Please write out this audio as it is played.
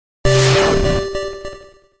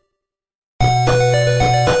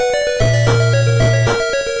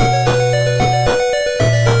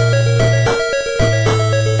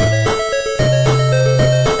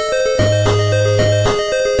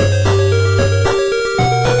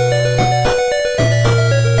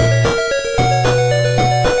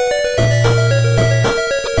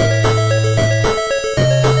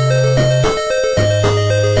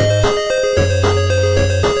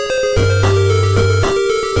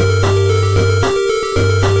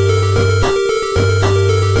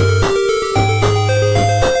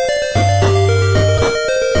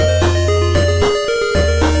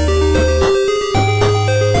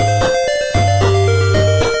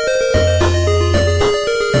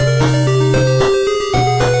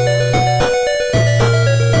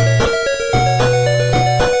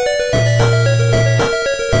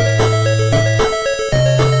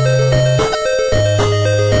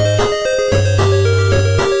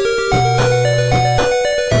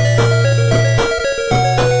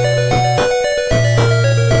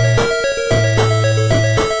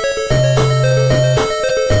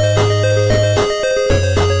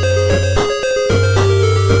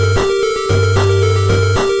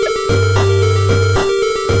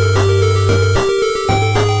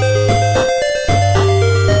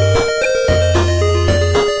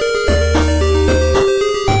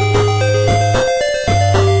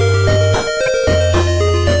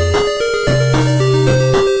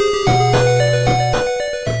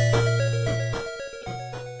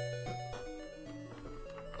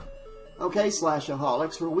Okay,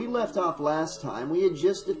 Slashaholics, where we left off last time, we had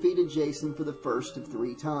just defeated Jason for the first of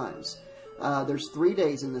 3 times. There's 3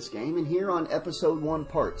 days in this game, and here on Episode 1,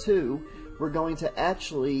 Part 2, we're going to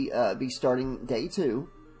actually be starting Day 2,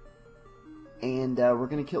 and we're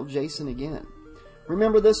going to kill Jason again.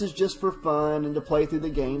 Remember, this is just for fun and to play through the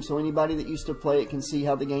game, so anybody that used to play it can see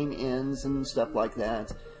how the game ends and stuff like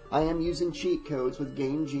that. I am using cheat codes with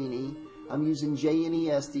Game Genie. I'm using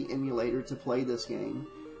NES, the emulator, to play this game.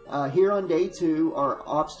 Here on Day 2, our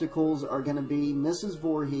obstacles are going to be Mrs.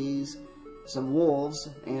 Voorhees, some wolves,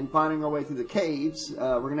 and finding our way through the caves.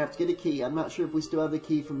 We're going to have to get a key. I'm not sure if we still have the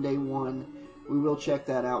key from Day 1. We will check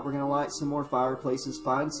that out. We're going to light some more fireplaces,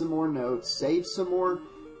 find some more notes, save some more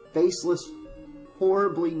faceless,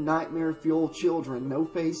 horribly nightmare-fueled children. No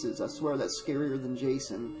faces. I swear that's scarier than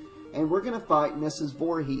Jason. And we're going to fight Mrs.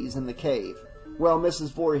 Voorhees in the cave. Well,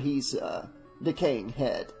 Mrs. Voorhees' decaying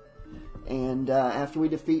head. And after we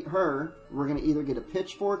defeat her, we're going to either get a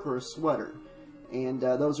pitchfork or a sweater. And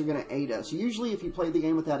those are going to aid us. Usually if you play the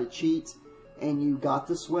game without a cheat and you got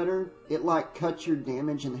the sweater, it like cuts your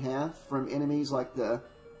damage in half from enemies like the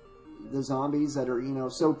zombies that are, you know,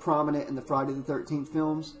 so prominent in the Friday the 13th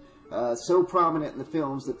films. So prominent in the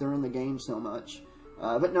films that they're in the game so much.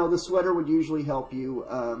 But no, the sweater would usually help you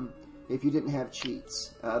if you didn't have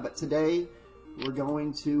cheats. But today, we're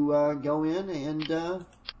going to go in and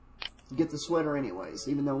get the sweater anyways,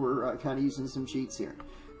 even though we're kind of using some cheats here.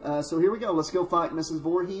 So here we go. Let's go fight Mrs.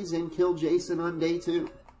 Voorhees and kill Jason on Day 2.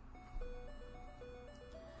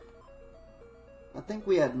 I think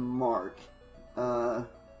we had Mark. I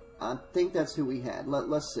think that's who we had.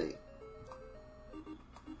 Let's see.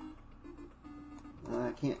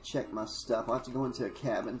 I can't check my stuff. I'll have to go into a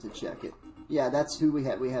cabin to check it. Yeah, that's who we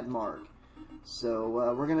had. We had Mark. So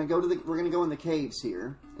we're gonna go in the caves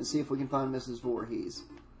here and see if we can find Mrs. Voorhees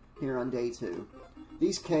here on Day 2.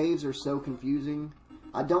 These caves are so confusing.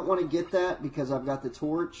 I don't want to get that because I've got the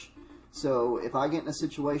torch. So if I get in a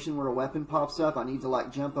situation where a weapon pops up, I need to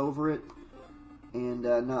like jump over it and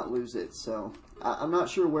not lose it. So I'm not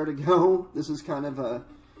sure where to go. This is kind of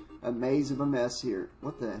a maze of a mess here.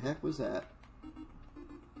 What the heck was that?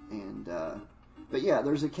 And but yeah,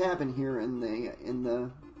 there's a cabin here in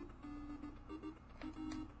the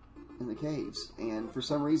caves, and for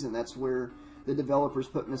some reason that's where the developers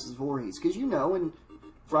put Mrs. Voorhees. Because you know, in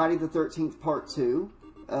Friday the 13th Part 2,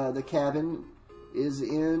 the cabin is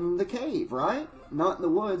in the cave, right? Not in the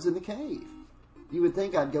woods, in the cave. You would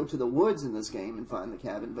think I'd go to the woods in this game and find the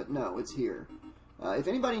cabin, but no, it's here. If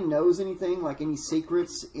anybody knows anything, like any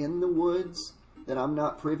secrets in the woods that I'm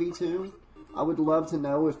not privy to, I would love to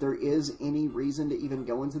know if there is any reason to even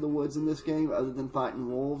go into the woods in this game other than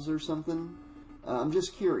fighting wolves or something. I'm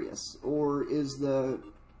just curious. Or is the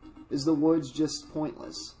woods just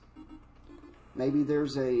pointless? Maybe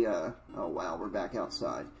there's a... oh wow, we're back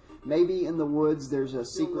outside. Maybe in the woods there's a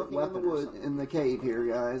secret weapon in the cave here,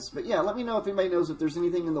 guys. But yeah, let me know if anybody knows if there's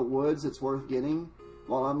anything in the woods that's worth getting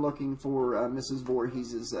while I'm looking for Mrs.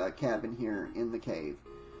 Voorhees' cabin here in the cave.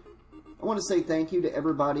 I want to say thank you to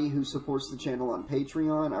everybody who supports the channel on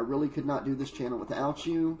Patreon. I really could not do this channel without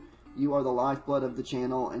you. You are the lifeblood of the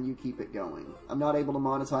channel, and you keep it going. I'm not able to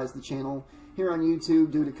monetize the channel here on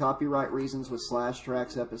YouTube due to copyright reasons with Slash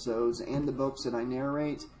Tracks episodes and the books that I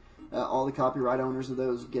narrate. All the copyright owners of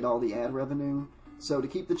those get all the ad revenue. So to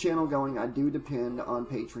keep the channel going, I do depend on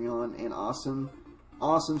Patreon and awesome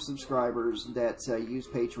subscribers that use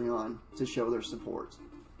Patreon to show their support.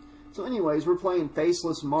 So anyways, we're playing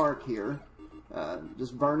Faceless Mark here,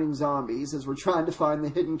 just burning zombies as we're trying to find the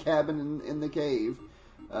hidden cabin in the cave.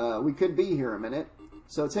 We could be here a minute.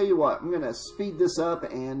 So I'll tell you what, I'm going to speed this up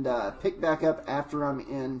and pick back up after I'm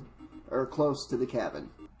in, or close to the cabin.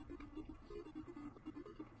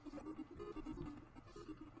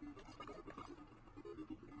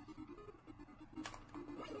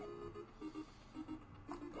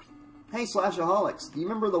 Hey Slashaholics, do you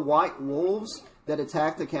remember the white wolves that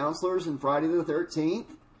attacked the counselors in Friday the 13th?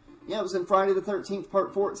 Yeah, it was in Friday the 13th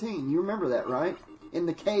Part 14. You remember that, right? In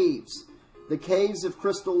the caves. The caves of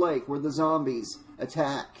Crystal Lake where the zombies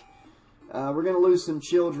attack. We're going to lose some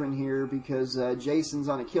children here because Jason's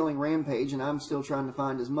on a killing rampage and I'm still trying to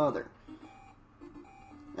find his mother.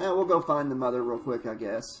 We'll go find the mother real quick, I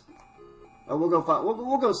guess. We'll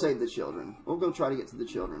go save the children. We'll go try to get to the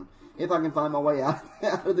children. If I can find my way out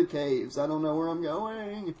of the caves. I don't know where I'm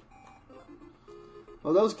going.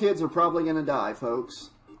 Well, those kids are probably going to die, folks.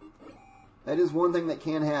 That is one thing that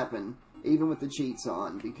can happen, even with the cheats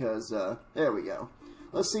on, because, there we go.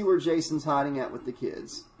 Let's see where Jason's hiding at with the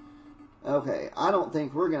kids. Okay, I don't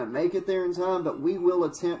think we're going to make it there in time, but we will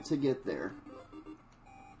attempt to get there.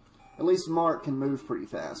 At least Mark can move pretty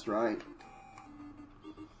fast, right?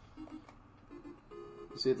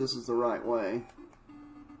 See if this is the right way.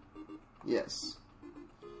 Yes.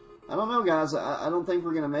 I don't know, guys. I don't think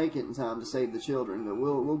we're going to make it in time to save the children, but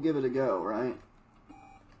we'll give it a go, right?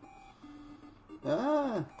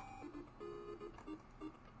 Ah.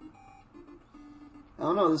 I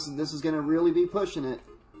don't know. This is going to really be pushing it.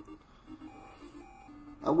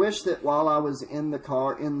 I wish that while I was in the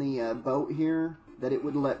car, in the boat here, that it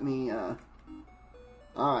would let me...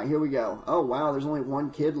 Alright, here we go. Oh, wow, there's only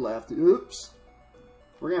one kid left. Oops.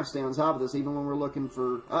 We're going to have to stay on top of this even when we're looking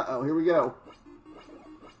for... Uh-oh, here we go.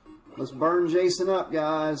 Let's burn Jason up,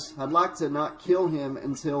 guys. I'd like to not kill him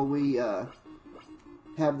until we have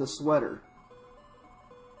the sweater.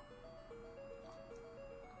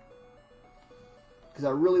 Because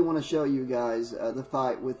I really want to show you guys the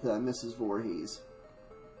fight with Mrs. Voorhees.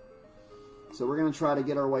 So we're going to try to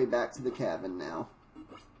get our way back to the cabin now.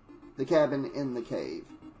 The cabin in the cave.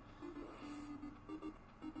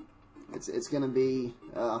 It's going to be...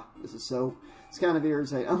 this is so... It's kind of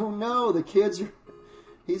irritating. Oh no, the kids are...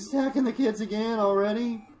 He's attacking the kids again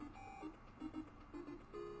already?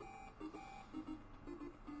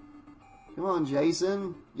 Come on,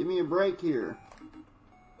 Jason. Give me a break here.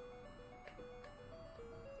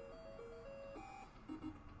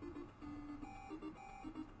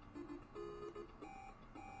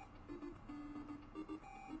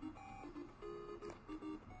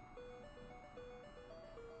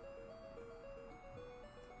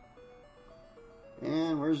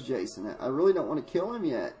 And where's Jason at? I really don't want to kill him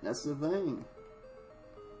yet. That's the thing.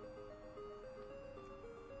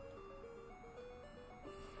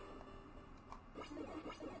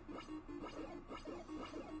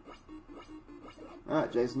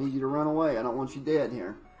 Alright, Jason, need you to run away. I don't want you dead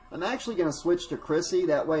here. I'm actually going to switch to Chrissy.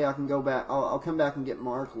 That way I can go back. I'll come back and get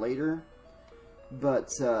Mark later.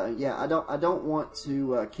 But, yeah, I don't want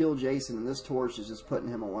to kill Jason, and this torch is just putting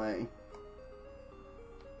him away.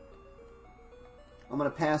 I'm going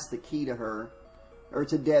to pass the key to her, or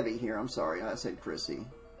to Debbie here. I'm sorry, I said Chrissy.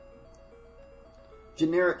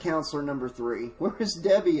 Generic counselor number 3. Where is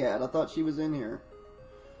Debbie at? I thought she was in here.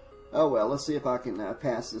 Oh well, let's see if I can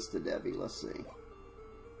pass this to Debbie. Let's see.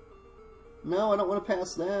 No, I don't want to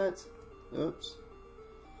pass that. Oops.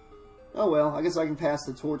 Oh well, I guess I can pass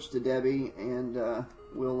the torch to Debbie, and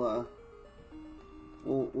we'll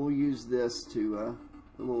use this to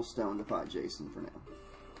the little stone to fight Jason for now.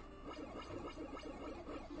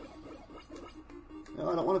 No,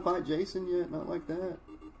 I don't want to fight Jason yet, not like that.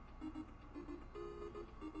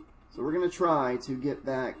 So we're going to try to get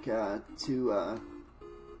back to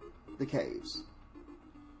the caves.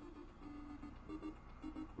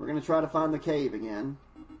 We're going to try to find the cave again.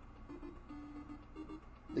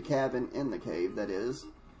 The cabin in the cave, that is.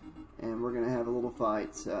 And we're going to have a little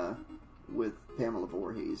fight with Pamela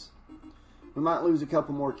Voorhees. We might lose a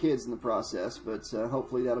couple more kids in the process, but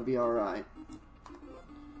hopefully that'll be alright.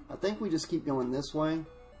 I think we just keep going this way.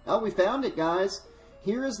 Oh, we found it, guys.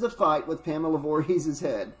 Here is the fight with Pamela Voorhees'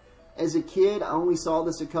 head. As a kid, I only saw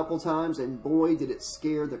this a couple times, and boy, did it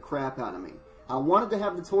scare the crap out of me. I wanted to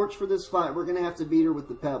have the torch for this fight. We're going to have to beat her with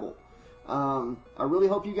the pebble. I really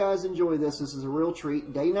hope you guys enjoy this. This is a real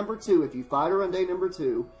treat. Day number 2, if you fight her on day number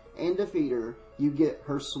 2 and defeat her, you get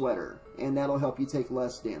her sweater, and that'll help you take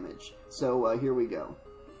less damage. So, here we go.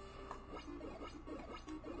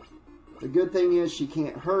 The good thing is she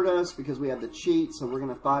can't hurt us because we have the cheat, so we're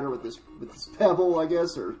going to fight her with this pebble, I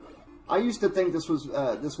guess. Or I used to think this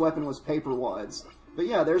weapon was paper wads. But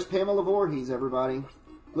yeah, there's Pamela Voorhees, everybody.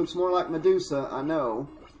 Looks more like Medusa, I know.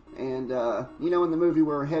 And you know, in the movie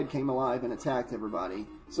where her head came alive and attacked everybody.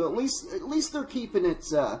 So at least they're keeping it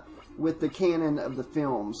with the canon of the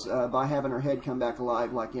films by having her head come back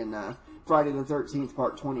alive, like in Friday the 13th,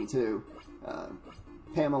 Part 22,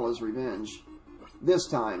 Pamela's Revenge. This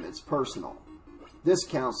time, it's personal. This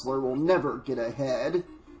counselor will never get ahead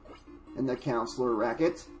in the counselor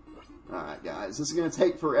racket. Alright, guys. This is going to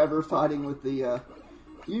take forever fighting with the...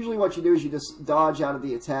 Usually what you do is you just dodge out of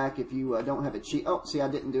the attack if you don't have a cheat. Oh, see, I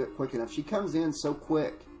didn't do it quick enough. She comes in so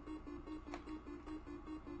quick.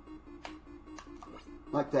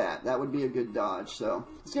 Like that. That would be a good dodge. So,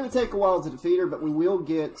 it's going to take a while to defeat her, but we will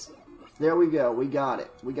get... There we go. We got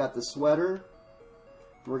it. We got the sweater.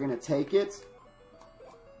 We're going to take it.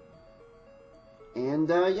 And,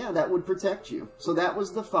 yeah, that would protect you. So that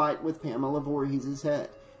was the fight with Pamela Voorhees' head.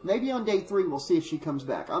 Maybe on day 3 we'll see if she comes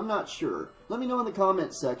back. I'm not sure. Let me know in the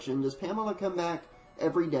comments section. Does Pamela come back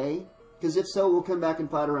every day? Because if so, we'll come back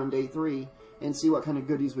and fight her on day 3 and see what kind of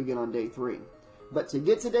goodies we get on day 3. But to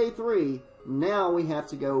get to day 3, now we have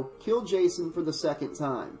to go kill Jason for the 2nd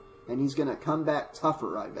time. And he's going to come back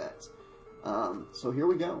tougher, I bet. So here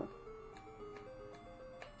we go.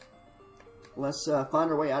 Let's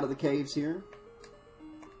find our way out of the caves here.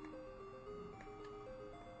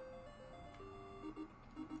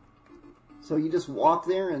 So you just walk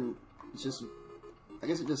there and it's just, I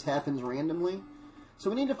guess it just happens randomly. So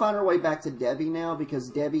we need to find our way back to Debbie now because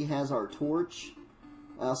Debbie has our torch.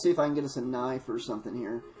 I'll see if I can get us a knife or something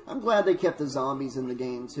here. I'm glad they kept the zombies in the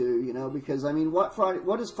game too, you know, because I mean,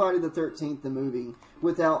 what is Friday the 13th, the movie,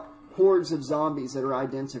 without hordes of zombies that are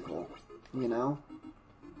identical, you know?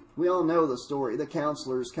 We all know the story. The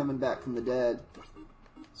counselor's coming back from the dead.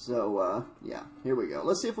 So, yeah, here we go.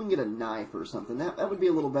 Let's see if we can get a knife or something. That would be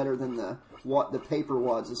a little better than the paper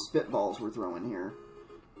wads of spitballs we're throwing here.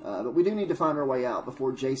 But we do need to find our way out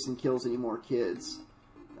before Jason kills any more kids.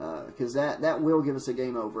 Because that will give us a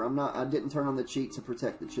game over. I didn't turn on the cheat to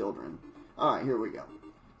protect the children. Alright, here we go.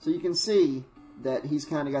 So you can see that he's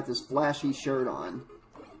kind of got this flashy shirt on.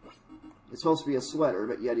 It's supposed to be a sweater,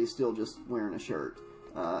 but yet he's still just wearing a shirt.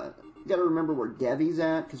 You got to remember where Debbie's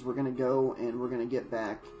at, because we're going to go and we're going to get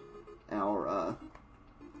back our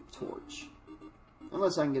torch.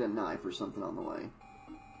 Unless I can get a knife or something on the way.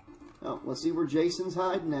 Oh, let's see where Jason's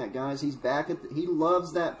hiding at, guys. He's back at he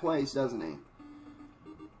loves that place, doesn't he?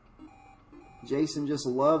 Jason just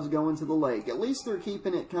loves going to the lake. At least they're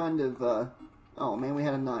keeping it kind of, oh man, we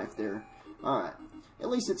had a knife there. Alright. At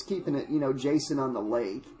least it's keeping it, you know, Jason on the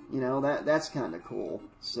lake. You know, that's kind of cool.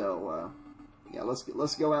 So, yeah,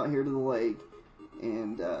 let's go out here to the lake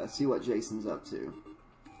and see what Jason's up to.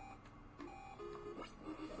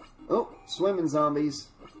 Oh, swimming zombies.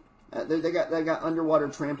 They got underwater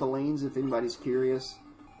trampolines, if anybody's curious.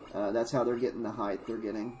 That's how they're getting the height they're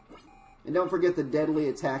getting. And don't forget the deadly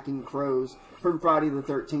attacking crows from Friday the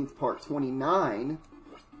 13th, Part 29.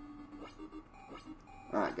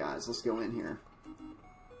 Alright, guys, let's go in here.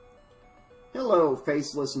 Hello,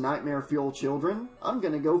 faceless nightmare fuel children. I'm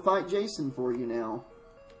going to go fight Jason for you now.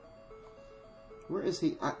 Where is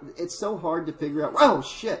he? It's so hard to figure out. Oh,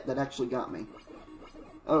 shit, that actually got me.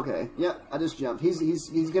 Okay, yep, I just jumped. He's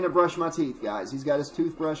going to brush my teeth, guys. He's got his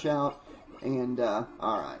toothbrush out, and,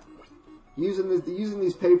 alright. Using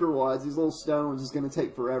these paper wads, these little stones, is going to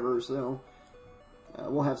take forever, so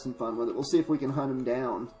we'll have some fun with it. We'll see if we can hunt him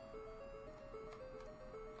down.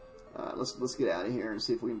 Let's get out of here and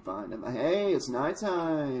see if we can find him. Hey, it's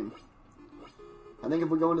nighttime. I think if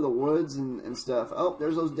we go into the woods and stuff. Oh,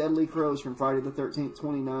 there's those deadly crows from Friday the 13th,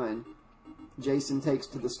 29. Jason takes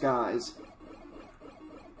to the skies.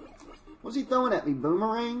 What's he throwing at me?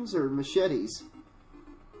 Boomerangs or machetes?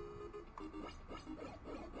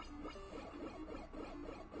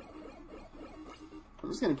 I'm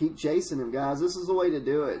just going to keep chasing him, guys. This is the way to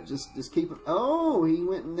do it. Just keep him. Oh, he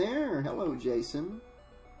went in there. Hello, Jason.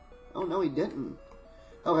 Oh, no, he didn't.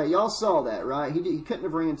 Okay, y'all saw that, right? He couldn't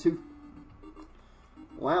have ran too...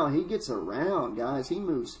 Wow, he gets around, guys. He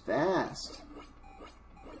moves fast.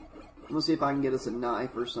 I'm going to see if I can get us a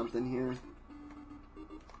knife or something here.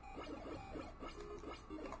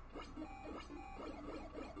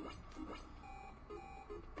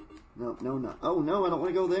 No, no, no. Oh, no, I don't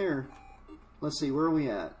want to go there. Let's see, where are we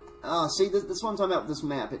at? Ah, see, this is what I'm talking about with this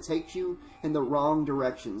map. It takes you in the wrong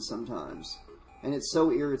direction sometimes. And it's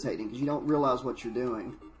so irritating because you don't realize what you're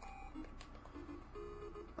doing.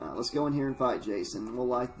 Let's go in here and fight Jason. We'll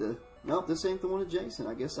light the... Nope, this ain't the one of Jason.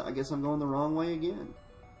 I guess I'm going the wrong way again.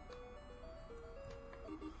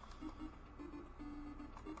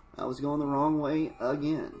 I was going the wrong way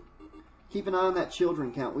again. Keep an eye on that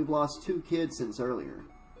children count. We've lost 2 kids since earlier.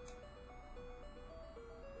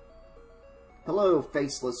 Hello,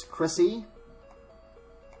 faceless Chrissy.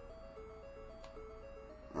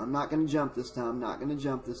 I'm not going to jump this time. Not going to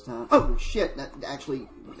jump this time. Oh, shit.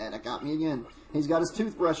 That got me again. He's got his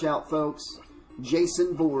toothbrush out, folks.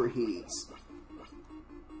 Jason Voorhees.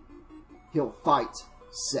 He'll fight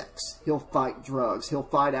sex. He'll fight drugs. He'll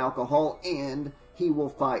fight alcohol. And he will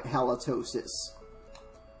fight halitosis.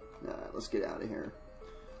 Let's get out of here.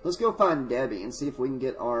 Let's go find Debbie and see if we can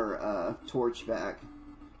get our torch back.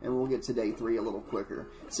 And we'll get to day 3 a little quicker.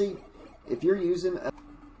 See, if you're using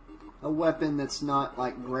a weapon that's not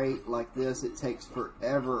like great like this, it takes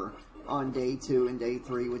forever on day 2 and day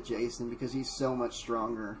 3 with Jason because he's so much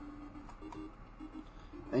stronger.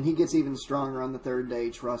 And he gets even stronger on the 3rd day,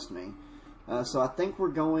 trust me. So I think we're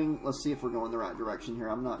going, let's see if we're going the right direction here.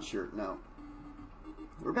 I'm not sure, no.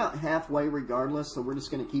 We're about halfway regardless, so we're just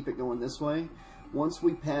going to keep it going this way. Once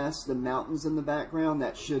we pass the mountains in the background,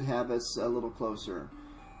 that should have us a little closer.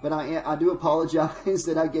 But I do apologize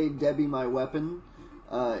that I gave Debbie my weapon.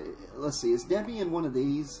 Let's see, is Debbie in one of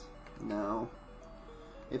these? No.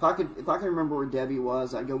 If I could remember where Debbie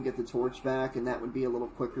was, I'd go get the torch back, and that would be a little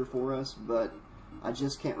quicker for us. But I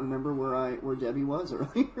just can't remember where Debbie was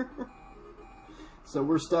earlier. So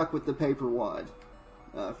we're stuck with the paper wad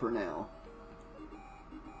for now.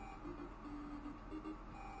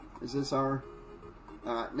 Is this our...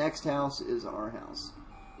 next house is our house.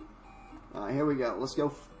 Here we go. Let's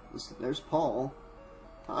go. There's Paul.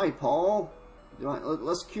 Hi, Paul.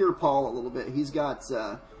 Let's cure Paul a little bit. He's got...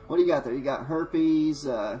 what do you got there? You got herpes,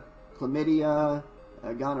 chlamydia,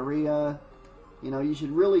 gonorrhea. You know, you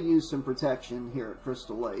should really use some protection here at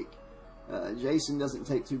Crystal Lake. Jason doesn't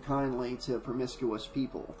take too kindly to promiscuous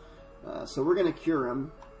people. So we're going to cure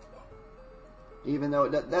him. Even though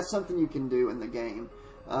that's something you can do in the game.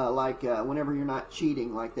 Whenever you're not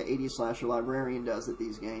cheating like the 80s slasher librarian does at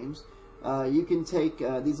these games. You can take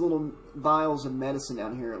these little vials of medicine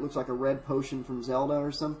down here. It looks like a red potion from Zelda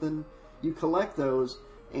or something. You collect those,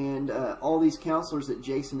 and all these counselors that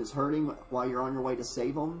Jason is hurting while you're on your way to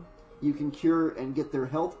save them, you can cure and get their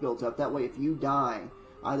health built up. That way, if you die,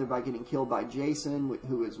 either by getting killed by Jason,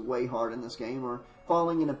 who is way hard in this game, or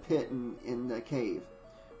falling in a pit in the cave,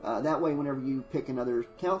 that way, whenever you pick another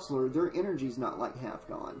counselor, their energy's not like half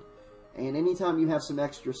gone. And anytime you have some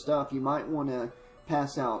extra stuff, you might want to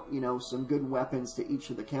pass out, you know, some good weapons to each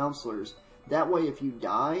of the counselors. That way, if you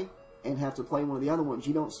die and have to play one of the other ones,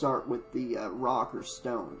 you don't start with the rock or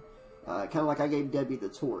stone. Kind of like I gave Debbie the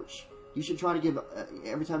torch. You should try to give,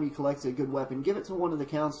 every time you collect a good weapon, give it to one of the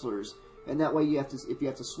counselors, and that way, if you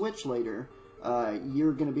have to switch later,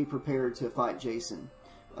 you're going to be prepared to fight Jason.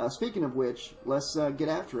 Speaking of which, let's get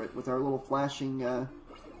after it with our little flashing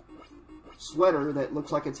sweater that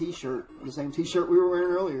looks like a t-shirt, the same t-shirt we were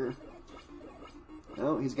wearing earlier.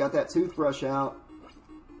 Oh, he's got that toothbrush out.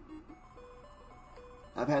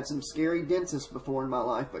 I've had some scary dentists before in my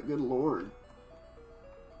life, but good lord.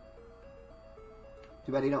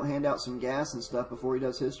 Too bad he don't hand out some gas and stuff before he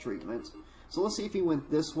does his treatment. So let's see if he went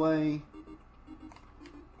this way.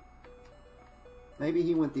 Maybe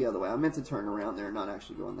he went the other way. I meant to turn around there and not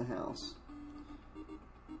actually go in the house.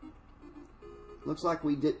 Looks like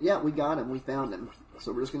we did. Yeah, we got him. We found him.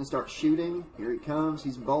 So we're just going to start shooting. Here he comes.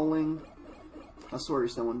 He's bowling. I swear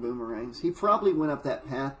he's throwing boomerangs. He probably went up that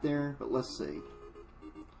path there, but let's see.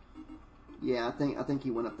 Yeah, I think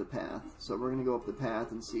he went up the path. So we're going to go up the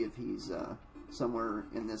path and see if he's somewhere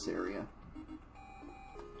in this area.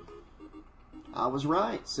 I was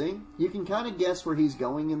right. See? You can kind of guess where he's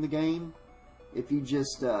going in the game if you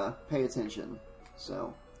just pay attention.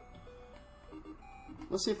 So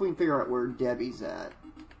let's see if we can figure out where Debbie's at.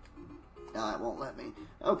 It won't let me.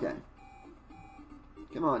 Okay.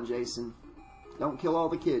 Come on, Jason. Don't kill all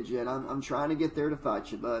the kids yet. I'm trying to get there to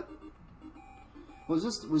fight you, but...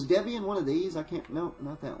 Was Debbie in one of these? I can't... No,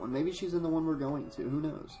 not that one. Maybe she's in the one we're going to. Who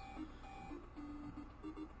knows?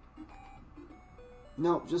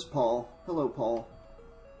 No, just Paul. Hello, Paul.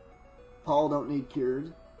 Paul don't need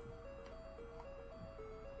cured.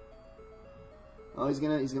 Oh, he's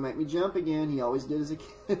gonna make me jump again. He always did as a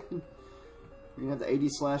kid. We're gonna have the 80s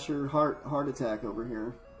slasher heart attack over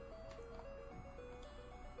here.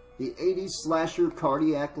 The 80s slasher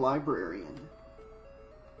cardiac librarian.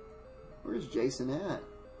 Where's Jason at?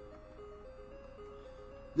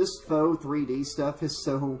 This faux 3D stuff is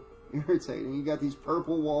so irritating. You got these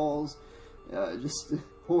purple walls, just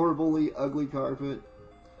horribly ugly carpet.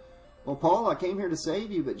 Well, Paul, I came here to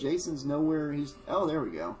save you, but Jason's nowhere. Oh, there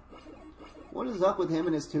we go. What is up with him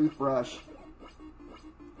and his toothbrush?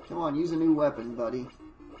 Come on, use a new weapon, buddy.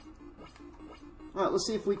 Alright, let's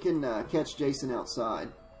see if we can catch Jason outside.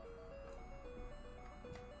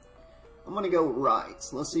 I'm going to go right.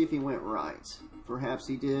 Let's see if he went right. Perhaps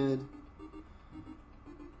he did.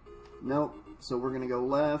 Nope. So we're going to go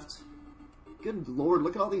left. Good lord,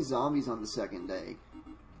 look at all these zombies on the second day.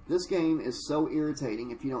 This game is so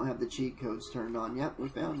irritating if you don't have the cheat codes turned on. Yep, we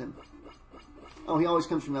found him. Oh, he always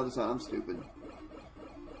comes from the other side. I'm stupid.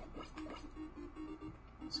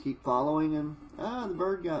 Let's keep following him. Ah, the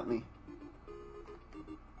bird got me.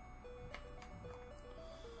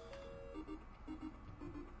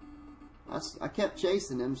 I kept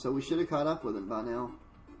chasing him, so we should have caught up with him by now.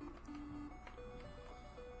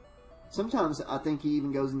 Sometimes I think he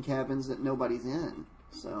even goes in cabins that nobody's in.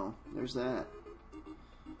 So, there's that.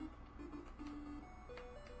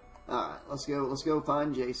 Alright, let's go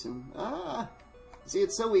find Jason. Ah! See,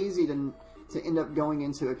 it's so easy to end up going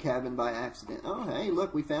into a cabin by accident. Oh, hey,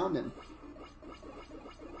 look, we found him.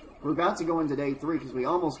 We're about to go into day 3 because we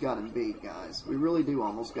almost got him beat, guys. We really do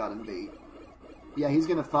almost got him beat. Yeah, he's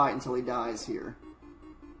going to fight until he dies here.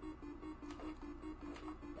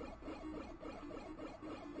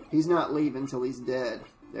 He's not leaving until he's dead.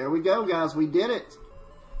 There we go, guys. We did it.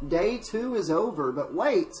 Day 2 is over. But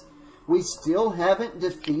wait, we still haven't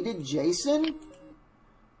defeated Jason?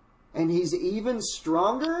 And he's even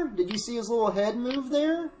stronger? Did you see his little head move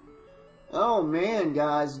there? Oh man,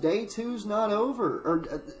 guys, day 2's not over.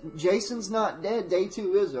 Or Jason's not dead. Day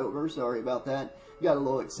 2 is over. Sorry about that. Got a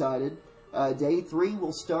little excited. Day 3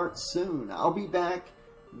 will start soon. I'll be back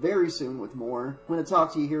very soon with more. I'm going to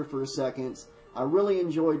talk to you here for a second. I really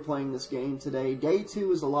enjoyed playing this game today. Day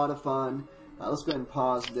 2 is a lot of fun. Let's go ahead and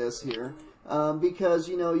pause this here. Because,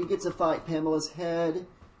 you know, you get to fight Pamela's head,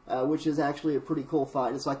 which is actually a pretty cool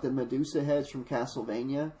fight. It's like the Medusa heads from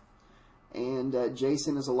Castlevania. And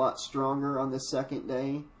Jason is a lot stronger on this second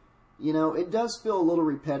day. You know, it does feel a little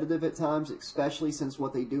repetitive at times, especially since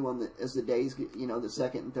what they do on as the days, you know, the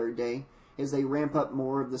second and third day, is they ramp up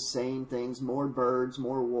more of the same things, more birds,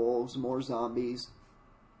 more wolves, more zombies.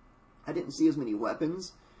 I didn't see as many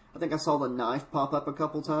weapons. I think I saw the knife pop up a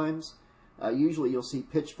couple times. Usually you'll see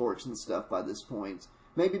pitchforks and stuff by this point.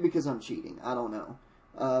 Maybe because I'm cheating. I don't know.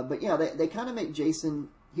 But yeah, they kind of make Jason...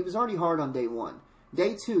 He was already hard on day 1.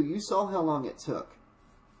 Day 2, you saw how long it took.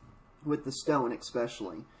 With the stone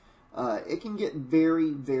especially. It can get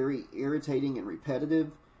very, very irritating and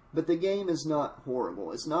repetitive. But the game is not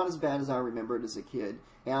horrible. It's not as bad as I remember it as a kid.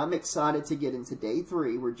 And I'm excited to get into day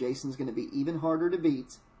 3 where Jason's going to be even harder to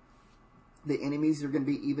beat. The enemies are going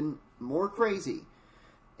to be even more crazy.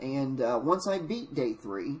 And once I beat day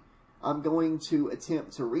 3, I'm going to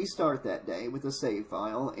attempt to restart that day with a save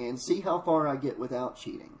file and see how far I get without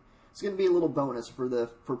cheating. It's going to be a little bonus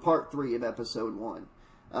for part 3 of episode 1.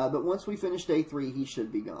 But once we finish day 3, he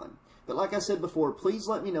should be gone. But like I said before, please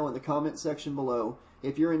let me know in the comment section below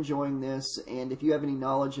if you're enjoying this and if you have any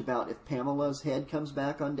knowledge about if Pamela's head comes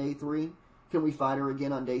back on day 3. Can we fight her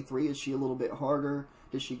again on day 3? Is she a little bit harder?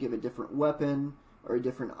 Does she give a different weapon or a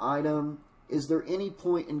different item? Is there any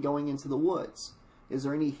point in going into the woods? Is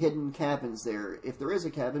there any hidden cabins there? If there is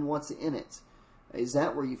a cabin, what's in it? Is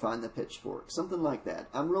that where you find the pitchfork? Something like that.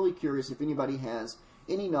 I'm really curious if anybody has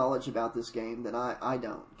any knowledge about this game that I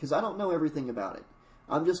don't. Because I don't know everything about it.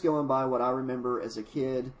 I'm just going by what I remember as a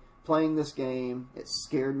kid playing this game. It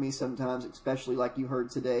scared me sometimes, especially like you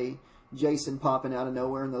heard today. Jason popping out of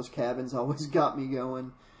nowhere in those cabins always got me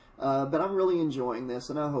going. But I'm really enjoying this,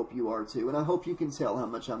 and I hope you are too. And I hope you can tell how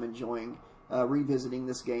much I'm enjoying revisiting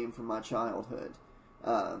this game from my childhood.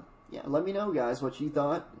 Yeah, let me know, guys, what you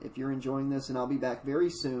thought, if you're enjoying this, and I'll be back very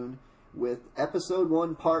soon with Episode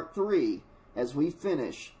 1, Part 3, as we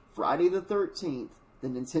finish Friday the 13th, the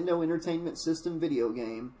Nintendo Entertainment System video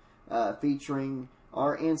game, featuring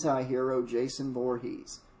our anti-hero, Jason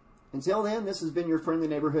Voorhees. Until then, this has been your friendly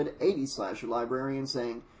neighborhood 80s slasher librarian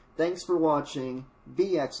saying, thanks for watching,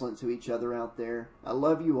 be excellent to each other out there, I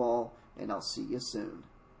love you all, and I'll see you soon.